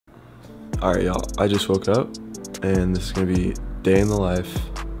All right, y'all, I just woke up and this is gonna be day in the life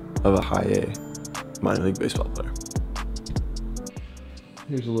of a high A minor league baseball player.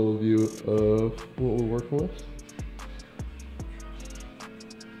 Here's a little view of what we're working with.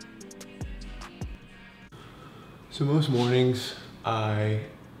 So most mornings I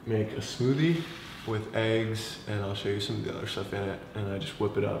make a smoothie with eggs, and I'll show you some of the other stuff in it, and I just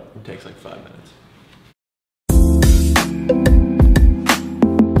whip it up. It takes like 5 minutes.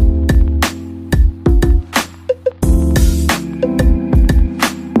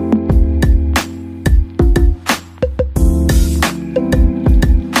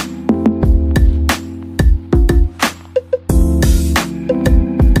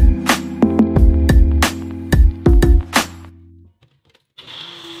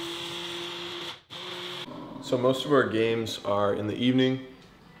 So most of our games are in the evening.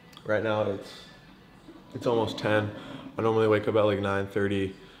 Right now it's almost 10. I normally wake up at like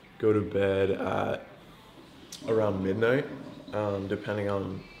 9:30, go to bed at around midnight, depending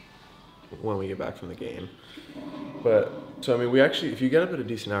on when we get back from the game. But so I mean, if you get up at a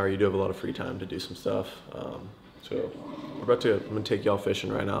decent hour, you do have a lot of free time to do some stuff. So I'm gonna take y'all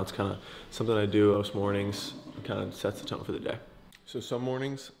fishing right now. It's kind of something I do most mornings. It kind of sets the tone for the day. So some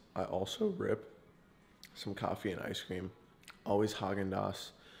mornings I also rip some coffee and ice cream, always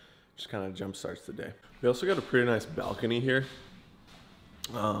Häagen-Dazs. Just kind of jump starts the day. We also got a pretty nice balcony here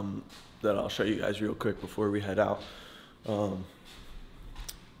that I'll show you guys real quick before we head out.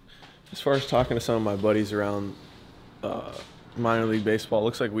 As far as talking to some of my buddies around minor league baseball, it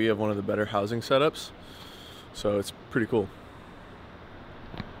looks like we have one of the better housing setups, so it's pretty cool.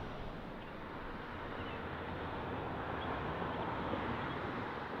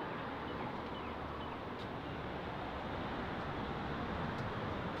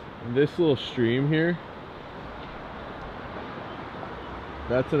 This little stream here,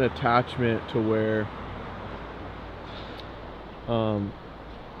 that's an attachment to where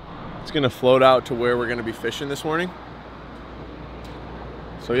it's gonna float out to where we're gonna be fishing this morning.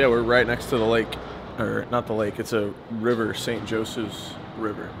 So yeah, we're right next to the lake, or not the lake, it's a river, St. Joseph's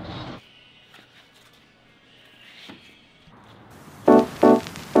River.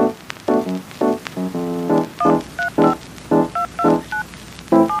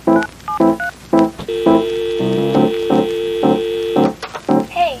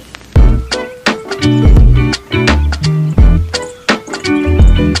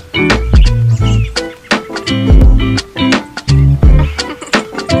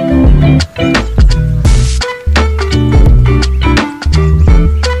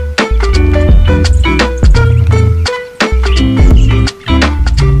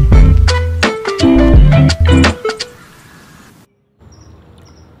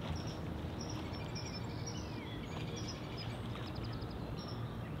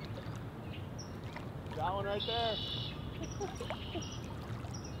 Got one right there.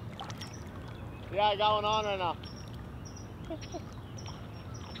 Yeah, I got one on right now.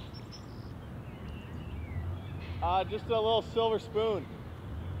 Just a little silver spoon.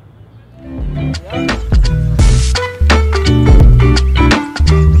 Yeah.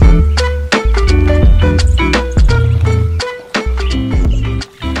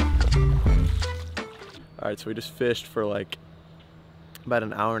 All right, so we just fished for like about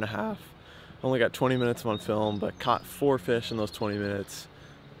an hour and a half. Only got 20 minutes on film, but caught 4 fish in those 20 minutes.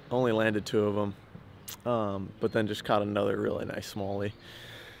 Only landed 2 of them, but then just caught another really nice smallie.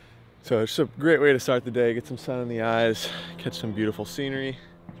 So it's a great way to start the day, get some sun in the eyes, catch some beautiful scenery,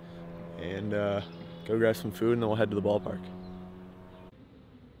 and go grab some food, and then we'll head to the ballpark.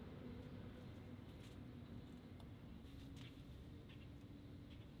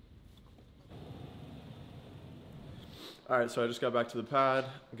 All right, so I just got back to the pad.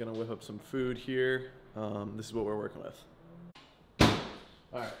 I'm gonna whip up some food here. This is what we're working with.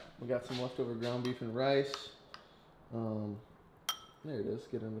 All right, we got some leftover ground beef and rice. There it is,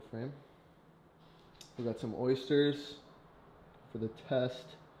 get in the frame. We got some oysters for the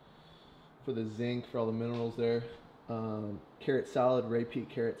test, for the zinc, for all the minerals there. Carrot salad, Ray Peat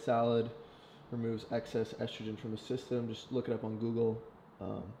carrot salad, removes excess estrogen from the system. Just look it up on Google.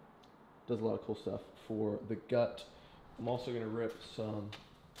 Does a lot of cool stuff for the gut. I'm also gonna rip some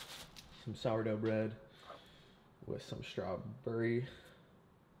sourdough bread with some strawberry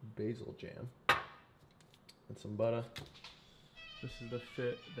basil jam and some butter. This is the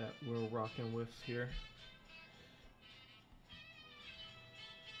fit that we're rocking with here.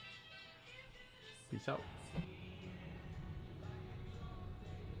 Peace out.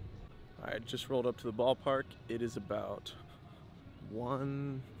 All right, just rolled up to the ballpark. It is about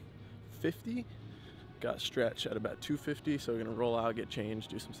 1:50. got stretch at about 250, so we're gonna roll out, get changed,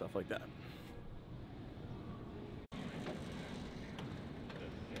 do some stuff like that.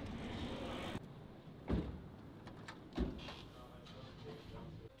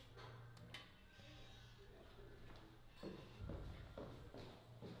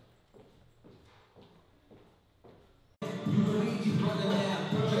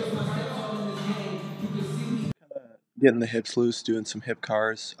 Getting the hips loose, doing some hip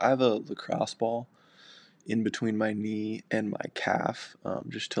cars. I have a lacrosse ball in between my knee and my calf,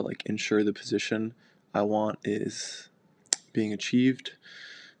 just to like ensure the position I want is being achieved.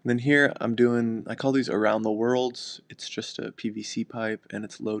 And then here I'm doing, I call these around the worlds. It's just a PVC pipe and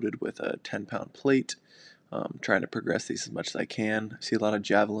it's loaded with a 10-pound plate. Trying to progress these as much as I can. I see a lot of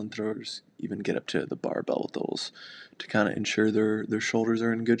javelin throwers even get up to the barbell with those to kind of ensure their shoulders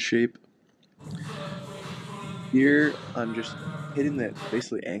are in good shape. Here I'm just hitting the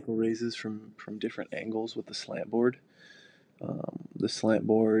basically ankle raises from different angles with the slant board. The slant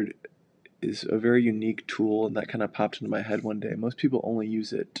board is a very unique tool, and that kind of popped into my head one day. Most people only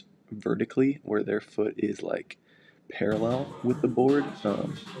use it vertically, where their foot is like parallel with the board,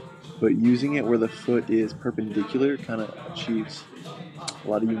 but using it where the foot is perpendicular kind of achieves a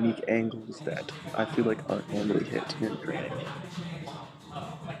lot of unique angles that I feel like aren't normally hit in training.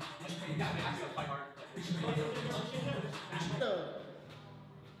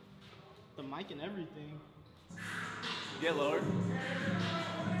 The mic and everything. Get lower.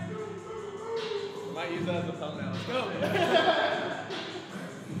 Might use that as a thumbnail. Let's go.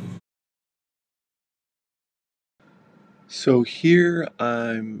 So here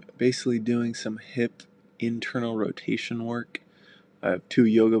I'm basically doing some hip internal rotation work. I have 2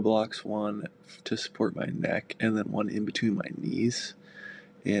 yoga blocks, one to support my neck and then one in between my knees.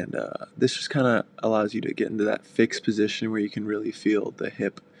 And this just kind of allows you to get into that fixed position where you can really feel the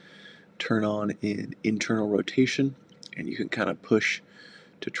hip turn on in internal rotation, and you can kind of push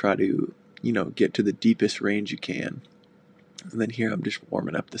to try to, get to the deepest range you can. And then here I'm just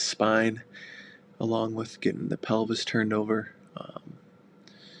warming up the spine along with getting the pelvis turned over,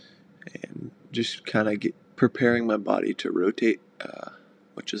 and just kind of preparing my body to rotate,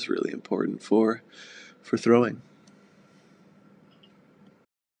 which is really important for throwing.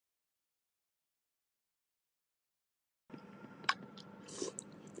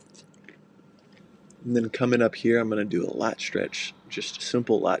 And then coming up here, I'm going to do a lat stretch, just a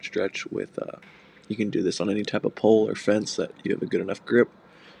simple lat stretch with, you can do this on any type of pole or fence that you have a good enough grip,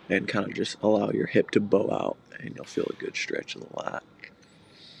 and kind of just allow your hip to bow out, and you'll feel a good stretch in the lat.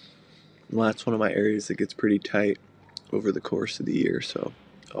 And lat's one of my areas that gets pretty tight over the course of the year, so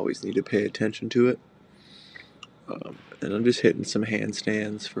always need to pay attention to it. And I'm just hitting some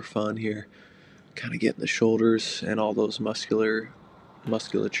handstands for fun here, kind of getting the shoulders and all those musculature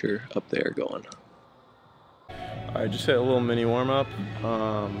up there going. Alright, just hit a little mini warm-up.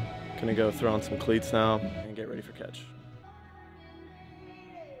 Gonna go throw on some cleats now and get ready for catch.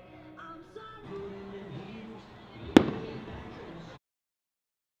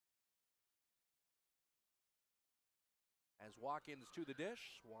 As Watkins to the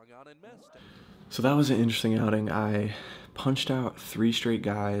dish, swung on and missed. So that was an interesting outing. I punched out 3 straight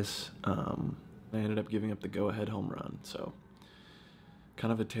guys. I ended up giving up the go-ahead home run, so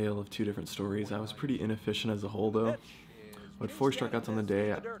kind of a tale of 2 different stories. I was pretty inefficient as a whole, though. I had 4 strikeouts on the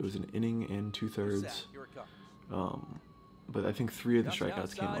day. It was an inning and 2/3. But I think 3 of the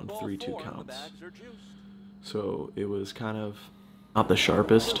strikeouts came on 3-2 counts. So it was kind of not the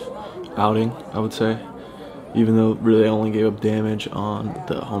sharpest outing, I would say, even though really I only gave up damage on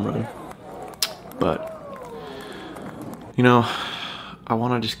the home run. But, I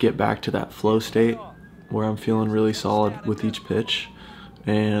want to just get back to that flow state where I'm feeling really solid with each pitch.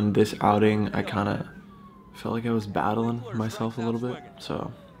 And this outing, I kind of felt like I was battling myself a little bit,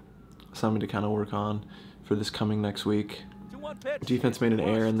 so something to kind of work on for this coming next week. Defense made an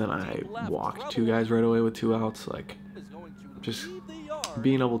error, and then I walked 2 guys right away with 2 outs. Like, just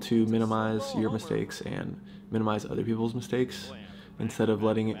being able to minimize your mistakes and minimize other people's mistakes instead of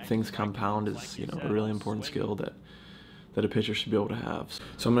letting things compound is, a really important skill that a pitcher should be able to have.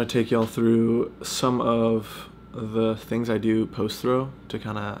 So I'm going to take y'all through some of the things I do post-throw to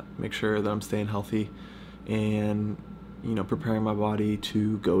kind of make sure that I'm staying healthy and, preparing my body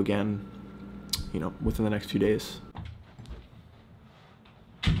to go again, within the next 2 days.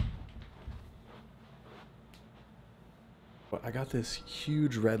 I got this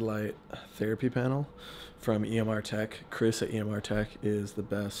huge red light therapy panel from EMR Tech. Chris at EMR Tech is the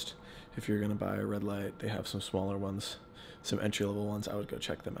best if you're going to buy a red light. They have some smaller ones, some entry-level ones. I would go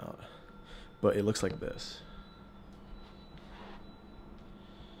check them out. But it looks like this.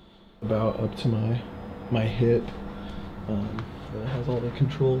 About up to my my hip. And it has all the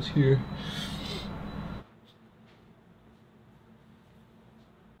controls here.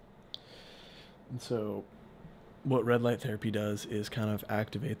 And so what red light therapy does is kind of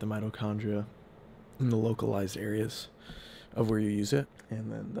activate the mitochondria in the localized areas of where you use it,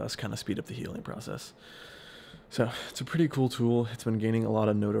 and then thus kind of speed up the healing process. So it's a pretty cool tool. It's been gaining a lot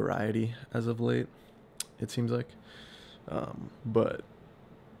of notoriety as of late, it seems like. But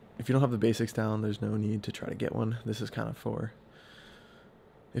if you don't have the basics down, there's no need to try to get one. This is kind of for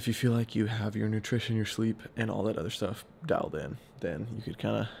if you feel like you have your nutrition, your sleep, and all that other stuff dialed in, then you could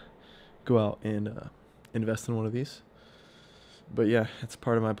kind of go out and invest in one of these. But yeah, it's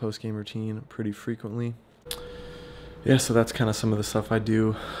part of my post-game routine pretty frequently. Yeah, so that's kind of some of the stuff I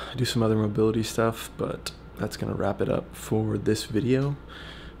do. I do some other mobility stuff, but that's gonna wrap it up for this video.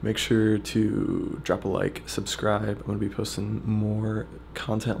 Make sure to drop a like, subscribe. I'm gonna be posting more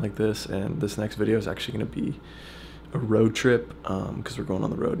content like this, and this next video is actually gonna be a road trip, because we're going on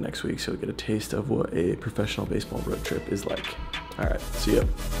the road next week, so you'll get a taste of what a professional baseball road trip is like. All right, see ya.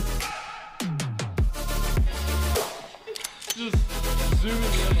 Just zooming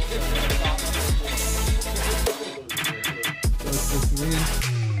in.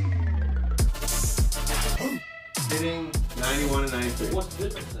 Hitting 91 and 93. What's the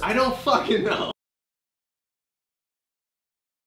difference then? I don't fucking know.